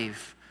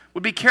life,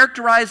 would be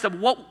characterized of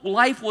what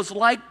life was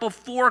like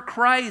before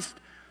Christ?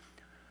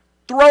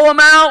 Throw them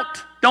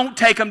out. Don't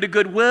take them to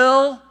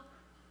Goodwill.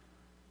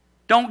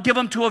 Don't give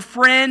them to a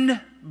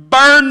friend.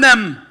 Burn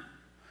them.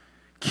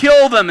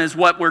 Kill them is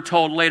what we're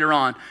told later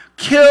on.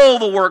 Kill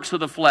the works of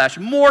the flesh.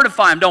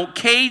 Mortify them. Don't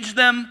cage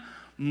them.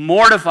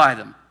 Mortify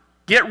them.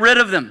 Get rid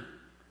of them.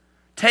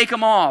 Take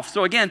them off.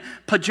 So again,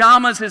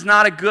 pajamas is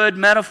not a good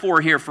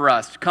metaphor here for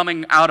us,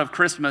 coming out of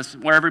Christmas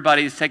where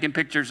everybody's taking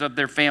pictures of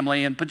their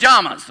family in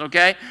pajamas,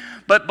 okay?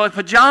 But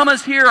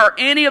pajamas here are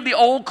any of the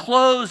old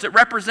clothes that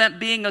represent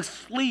being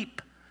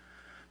asleep,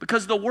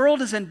 because the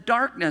world is in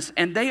darkness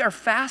and they are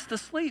fast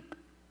asleep.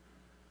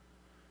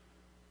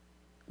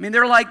 I mean,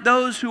 they're like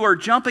those who are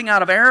jumping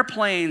out of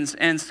airplanes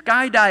and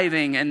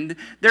skydiving, and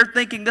they're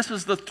thinking this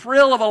is the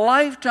thrill of a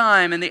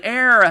lifetime, and the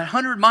air at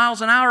 100 miles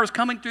an hour is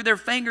coming through their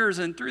fingers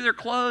and through their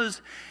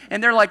clothes,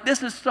 and they're like,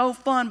 this is so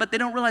fun, but they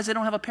don't realize they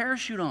don't have a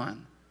parachute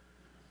on.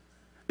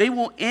 They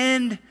will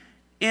end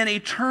in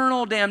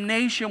eternal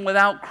damnation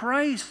without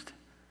Christ.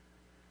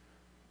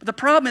 But the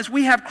problem is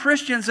we have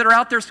Christians that are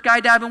out there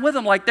skydiving with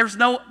them like there's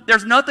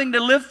nothing to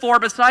live for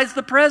besides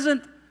the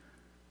present.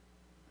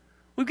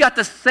 We've got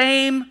the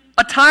same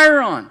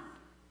attire on.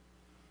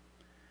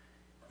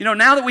 You know,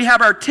 now that we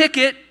have our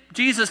ticket,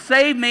 Jesus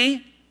saved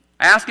me,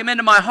 I asked him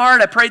into my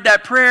heart, I prayed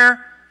that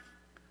prayer,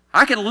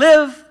 I can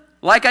live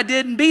like I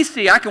did in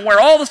BC. I can wear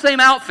all the same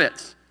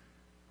outfits.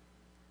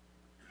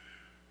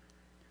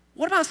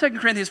 What about 2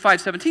 Corinthians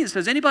 5:17? It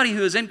says, anybody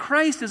who is in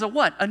Christ is a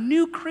what? A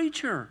new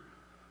creature.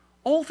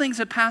 Old things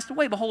have passed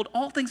away. Behold,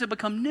 all things have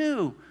become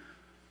new.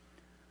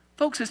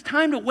 Folks, it's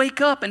time to wake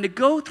up and to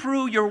go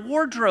through your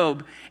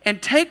wardrobe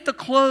and take the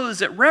clothes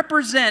that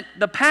represent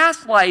the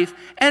past life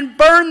and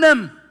burn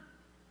them.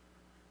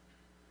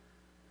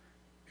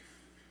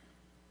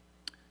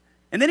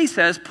 And then he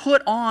says,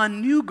 put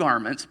on new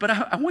garments. But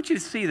I want you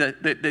to see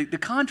the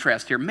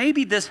contrast here.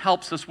 Maybe this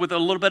helps us with a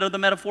little bit of the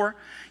metaphor.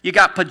 You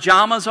got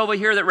pajamas over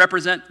here that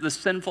represent the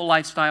sinful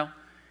lifestyle.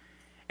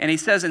 And he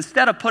says,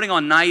 instead of putting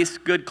on nice,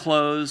 good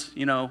clothes,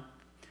 you know,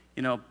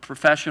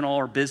 professional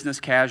or business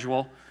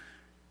casual,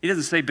 he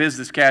doesn't say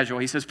business casual.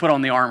 He says, put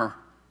on the armor.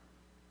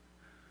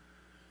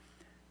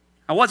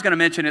 I was going to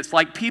mention it's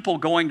like people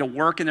going to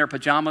work in their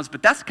pajamas,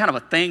 but that's kind of a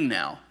thing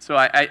now. So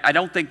I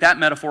don't think that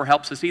metaphor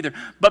helps us either.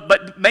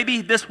 But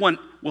maybe this one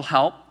will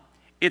help.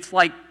 It's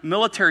like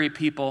military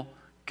people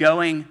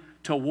going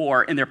to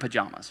war in their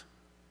pajamas.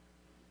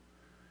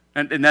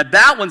 And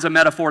that one's a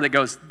metaphor that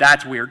goes,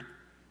 that's weird.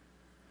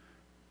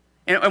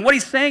 And what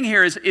he's saying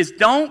here is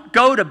don't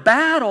go to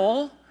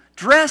battle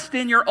dressed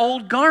in your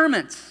old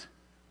garments.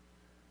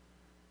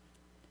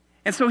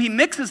 And so he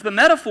mixes the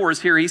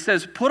metaphors here. He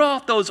says, put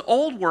off those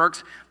old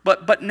works,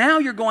 but now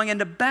you're going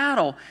into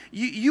battle.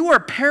 You are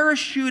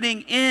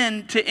parachuting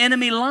into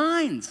enemy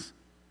lines.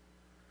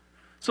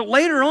 So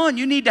later on,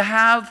 you need to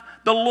have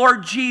the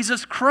Lord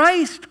Jesus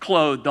Christ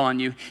clothed on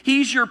you.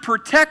 He's your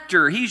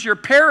protector. He's your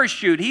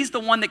parachute. He's the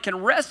one that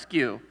can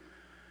rescue.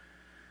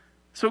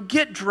 So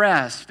get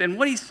dressed. And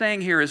what he's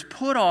saying here is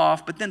put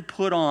off, but then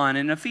put on.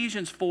 In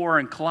Ephesians 4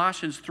 and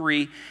Colossians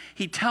 3,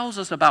 he tells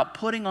us about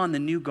putting on the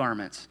new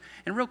garments.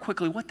 And real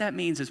quickly, what that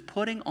means is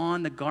putting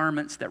on the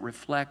garments that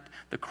reflect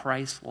the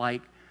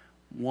Christ-like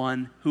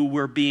one who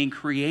we're being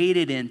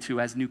created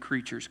into as new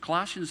creatures.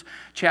 Colossians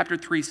chapter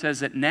 3 says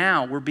that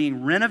now we're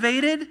being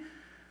renovated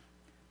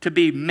to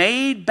be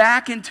made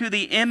back into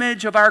the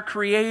image of our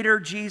Creator,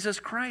 Jesus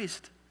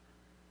Christ.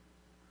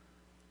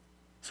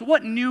 So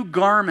what new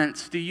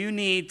garments do you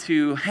need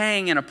to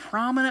hang in a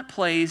prominent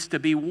place to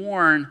be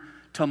worn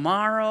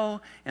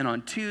tomorrow and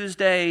on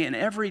Tuesday and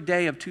every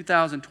day of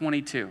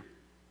 2022?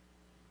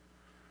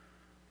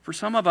 For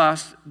some of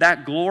us,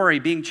 that glory,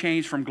 being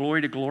changed from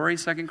glory to glory,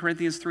 2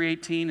 Corinthians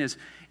 3:18,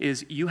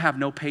 is you have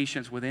no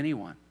patience with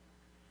anyone.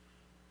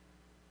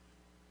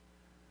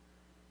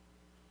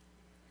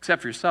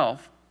 Except for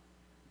yourself.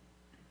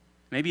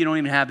 Maybe you don't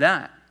even have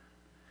that.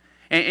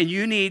 And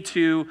you need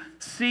to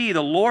see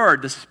the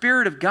Lord, the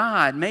Spirit of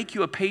God, make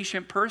you a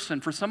patient person.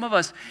 For some of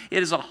us,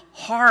 it is a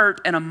heart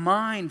and a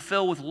mind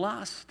filled with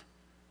lust.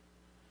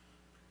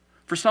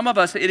 For some of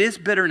us, it is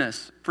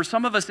bitterness. For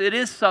some of us, it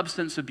is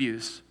substance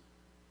abuse.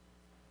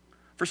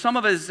 For some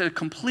of us, it's a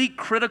complete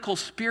critical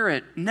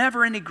spirit,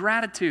 never any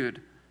gratitude.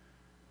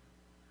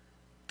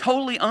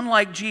 Totally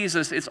unlike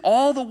Jesus. It's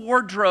all the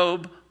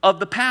wardrobe of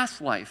the past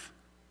life.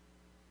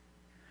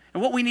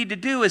 And what we need to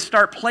do is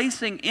start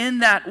placing in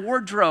that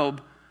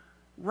wardrobe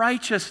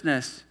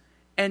righteousness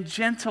and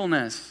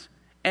gentleness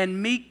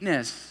and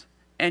meekness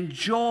and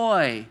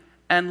joy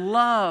and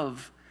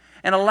love,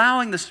 and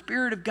allowing the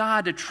Spirit of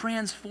God to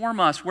transform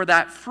us where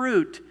that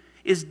fruit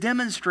is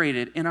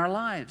demonstrated in our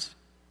lives.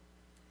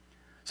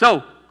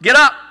 So, get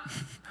up,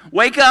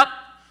 wake up,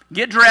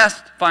 get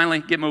dressed, finally,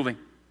 get moving.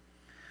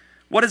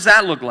 What does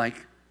that look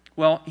like?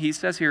 Well, he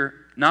says here,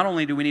 not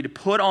only do we need to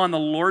put on the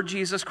Lord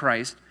Jesus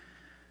Christ,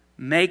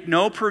 make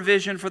no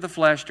provision for the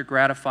flesh to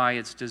gratify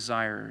its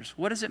desires.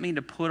 What does it mean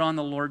to put on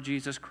the Lord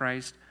Jesus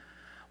Christ?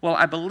 Well,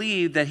 I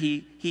believe that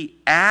he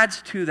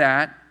adds to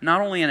that,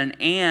 not only in an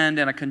and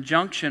a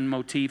conjunction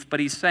motif, but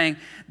he's saying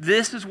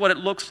this is what it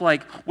looks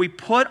like. We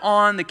put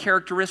on the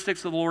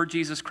characteristics of the Lord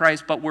Jesus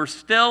Christ, but we're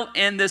still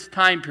in this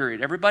time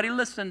period. Everybody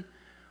listen.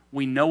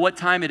 We know what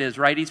time it is,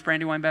 right, East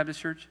Brandywine Baptist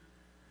Church?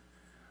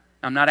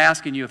 I'm not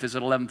asking you if it's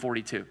at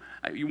 11:42.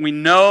 We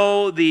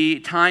know the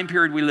time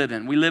period we live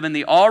in. We live in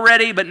the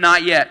already but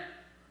not yet.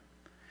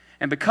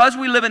 And because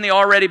we live in the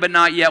already but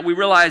not yet, we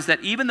realize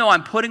that even though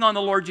I'm putting on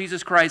the Lord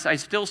Jesus Christ, I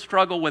still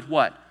struggle with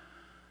what?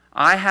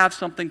 I have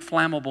something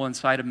flammable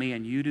inside of me,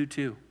 and you do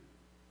too.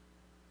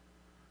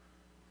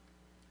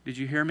 Did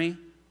you hear me?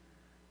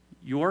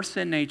 Your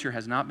sin nature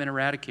has not been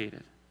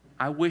eradicated.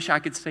 I wish I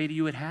could say to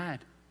you it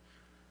had.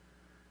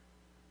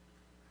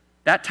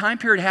 That time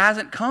period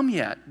hasn't come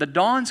yet. The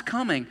dawn's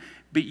coming,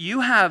 but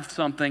you have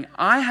something,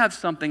 I have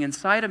something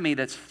inside of me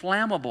that's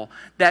flammable,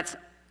 that's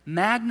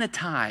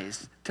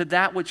magnetized to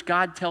that which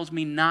God tells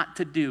me not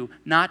to do,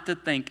 not to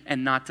think,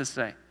 and not to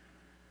say.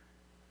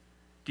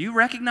 Do you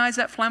recognize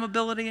that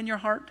flammability in your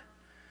heart?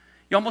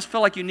 You almost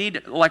feel like you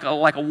need like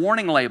a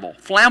warning label.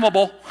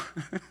 Flammable.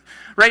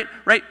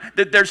 Right?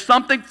 There's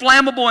something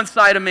flammable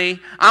inside of me.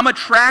 I'm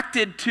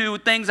attracted to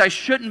things I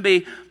shouldn't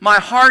be. My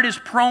heart is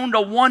prone to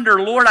wonder.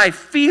 Lord, I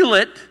feel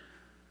it.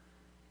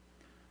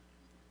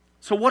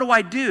 So what do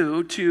I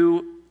do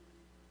to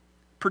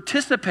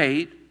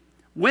participate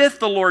with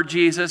the Lord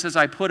Jesus as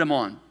I put him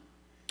on?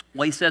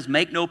 Well, he says,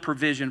 make no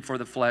provision for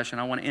the flesh,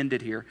 and I want to end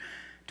it here,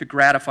 to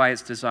gratify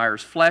its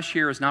desires. Flesh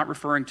here is not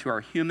referring to our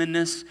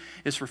humanness,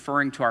 it's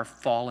referring to our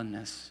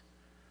fallenness.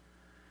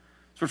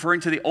 It's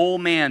referring to the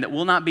old man that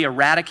will not be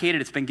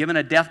eradicated. It's been given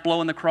a death blow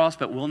on the cross,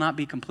 but will not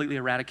be completely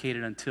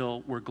eradicated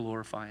until we're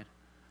glorified.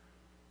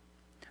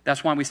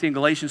 That's why we see in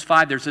Galatians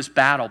 5, there's this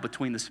battle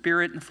between the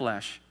spirit and the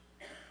flesh.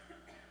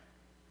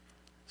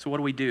 So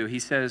what do? He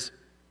says,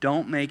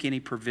 don't make any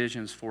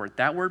provisions for it.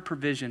 That word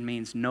provision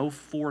means no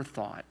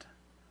forethought.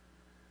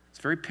 It's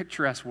a very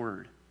picturesque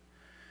word.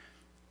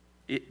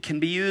 It can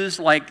be used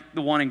like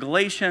the one in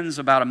Galatians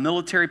about a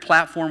military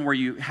platform where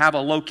you have a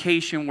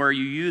location where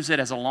you use it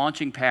as a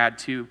launching pad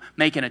to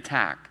make an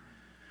attack.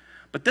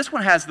 But this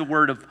one has the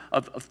word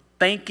of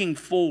thinking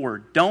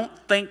forward. Don't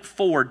think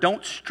forward.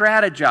 Don't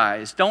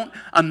strategize. Don't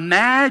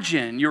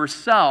imagine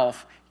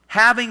yourself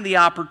having the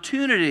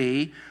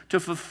opportunity to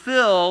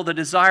fulfill the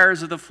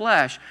desires of the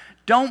flesh.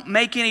 Don't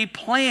make any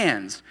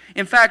plans.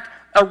 In fact,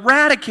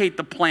 eradicate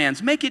the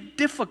plans. Make it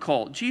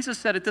difficult. Jesus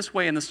said it this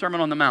way in the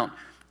Sermon on the Mount.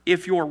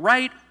 If your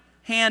right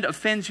hand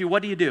offends you,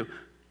 what do?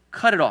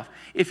 Cut it off.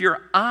 If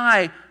your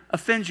eye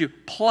offends you,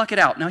 pluck it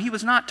out. Now, he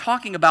was not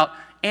talking about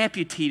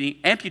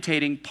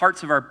amputating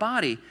parts of our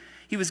body.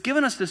 He was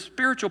giving us the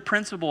spiritual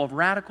principle of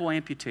radical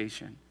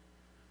amputation.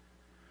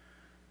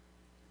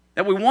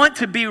 That we want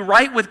to be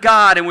right with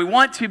God, and we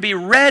want to be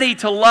ready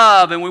to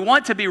love, and we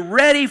want to be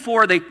ready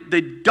for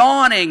the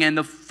dawning and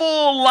the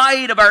full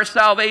light of our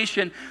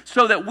salvation,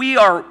 so that we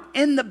are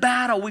in the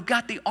battle. We've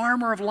got the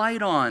armor of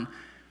light on.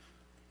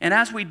 And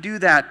as we do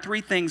that, 3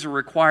 things are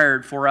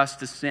required for us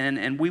to sin,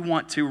 and we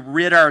want to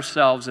rid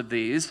ourselves of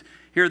these.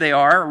 Here they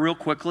are, real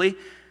quickly.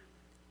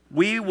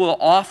 We will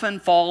often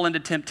fall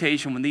into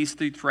temptation when these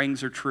 3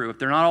 things are true. If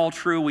they're not all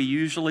true, we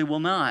usually will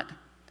not.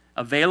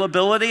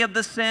 Availability of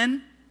the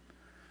sin,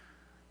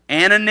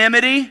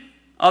 anonymity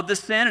of the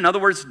sin, in other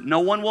words, no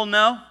one will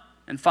know,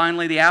 and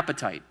finally the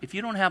appetite. If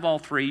you don't have all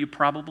 3, you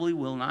probably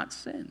will not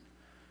sin.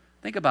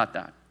 Think about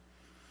that.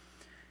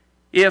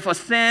 If a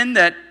sin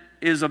that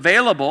is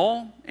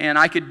available and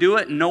I could do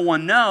it and no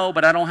one know,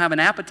 but I don't have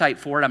an appetite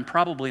for it, I'm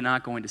probably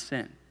not going to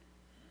sin.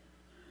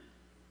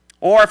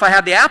 Or if I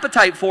have the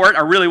appetite for it,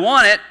 I really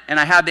want it, and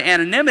I have the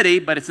anonymity,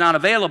 but it's not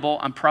available,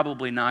 I'm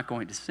probably not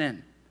going to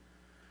sin.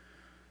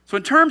 So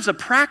in terms of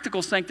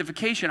practical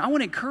sanctification, I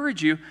want to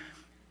encourage you,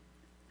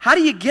 how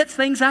do you get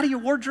things out of your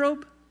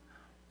wardrobe?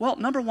 Well,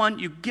 number 1,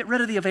 you get rid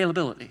of the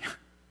availability,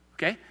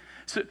 okay?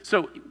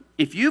 So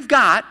if you've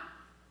got,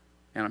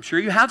 and I'm sure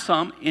you have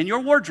some in your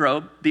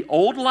wardrobe, the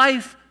old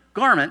life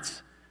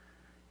garments,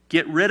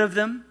 get rid of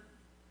them,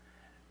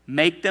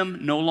 make them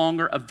no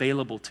longer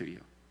available to you.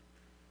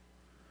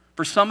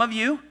 For some of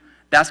you,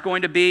 that's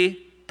going to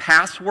be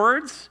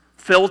passwords,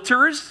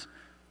 filters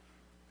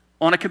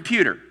on a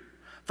computer.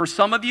 For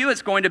some of you,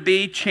 it's going to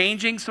be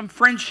changing some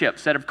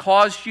friendships that have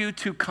caused you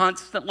to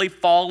constantly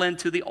fall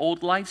into the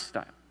old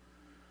lifestyle.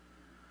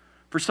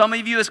 For some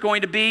of you, it's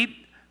going to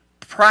be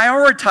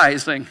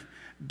prioritizing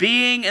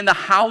being in the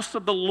house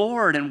of the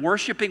Lord and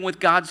worshiping with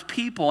God's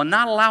people and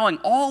not allowing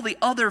all the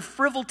other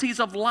frivolities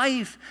of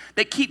life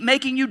that keep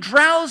making you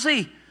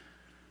drowsy.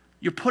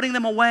 You're putting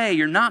them away.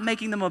 You're not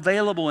making them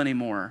available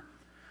anymore.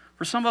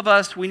 For some of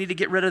us, we need to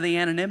get rid of the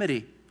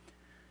anonymity.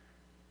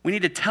 We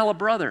need to tell a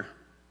brother,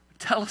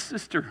 tell a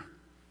sister,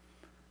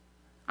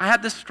 I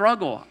have this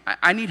struggle.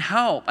 I need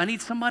help. I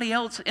need somebody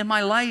else in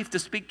my life to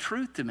speak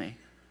truth to me.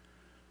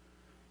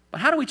 But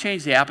how do we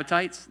change the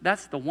appetites?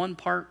 That's the one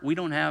part we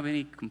don't have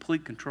any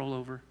complete control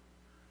over.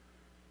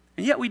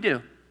 And yet we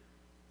do.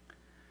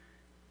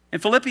 In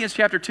Philippians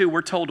chapter 2,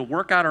 we're told to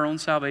work out our own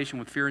salvation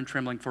with fear and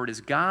trembling, for it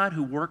is God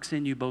who works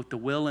in you both the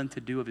will and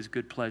to do of his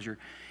good pleasure.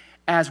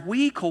 As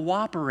we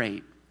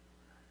cooperate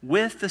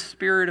with the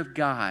Spirit of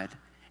God,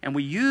 and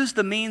we use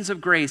the means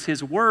of grace,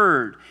 his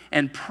word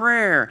and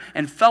prayer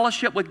and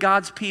fellowship with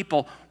God's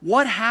people,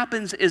 what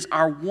happens is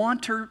our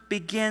wanter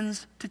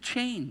begins to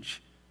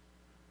change.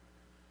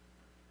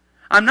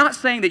 I'm not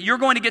saying that you're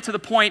going to get to the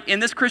point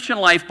in this Christian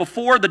life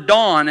before the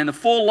dawn and the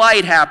full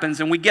light happens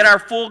and we get our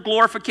full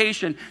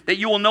glorification that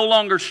you will no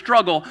longer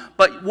struggle.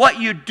 But what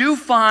you do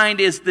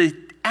find is the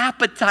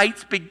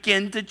appetites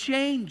begin to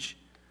change.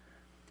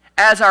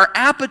 As our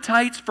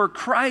appetites for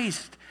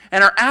Christ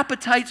and our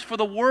appetites for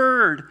the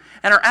Word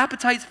and our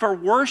appetites for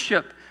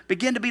worship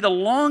begin to be the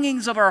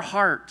longings of our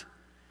heart,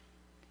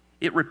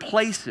 it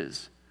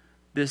replaces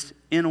this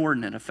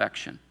inordinate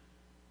affection.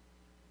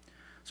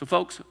 So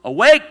folks,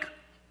 awake!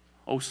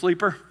 Oh,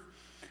 sleeper,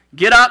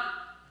 get up,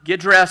 get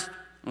dressed,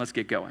 and let's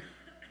get going.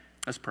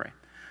 Let's pray.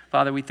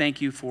 Father, we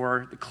thank you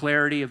for the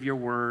clarity of your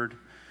word.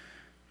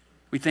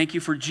 We thank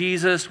you for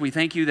Jesus. We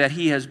thank you that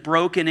he has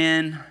broken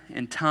in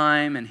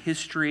time and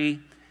history.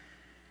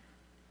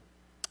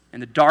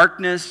 And the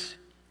darkness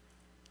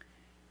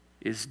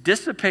is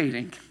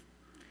dissipating,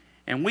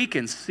 and we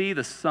can see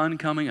the sun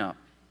coming up.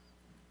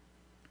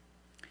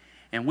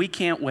 And we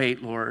can't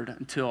wait, Lord,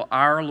 until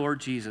our Lord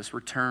Jesus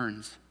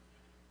returns.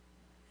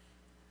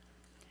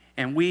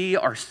 And we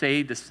are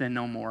saved to sin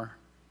no more.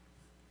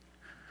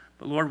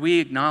 But Lord, we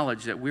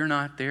acknowledge that we're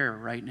not there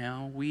right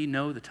now. We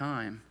know the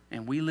time,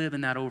 and we live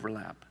in that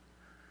overlap.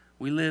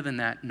 We live in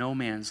that no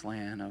man's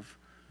land of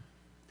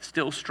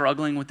still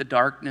struggling with the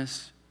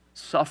darkness,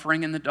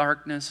 suffering in the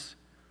darkness,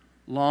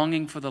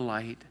 longing for the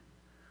light,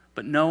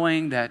 but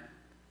knowing that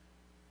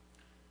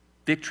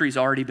victory's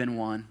already been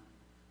won.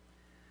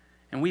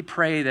 And we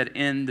pray that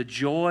in the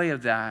joy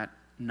of that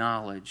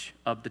knowledge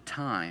of the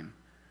time,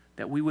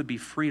 that we would be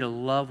free to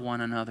love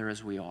one another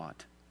as we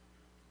ought,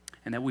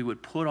 and that we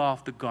would put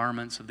off the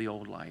garments of the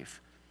old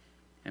life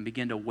and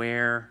begin to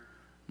wear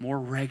more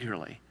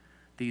regularly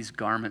these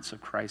garments of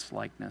Christ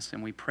likeness.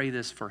 And we pray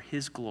this for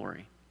his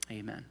glory.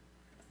 Amen.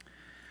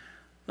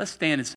 Let's stand and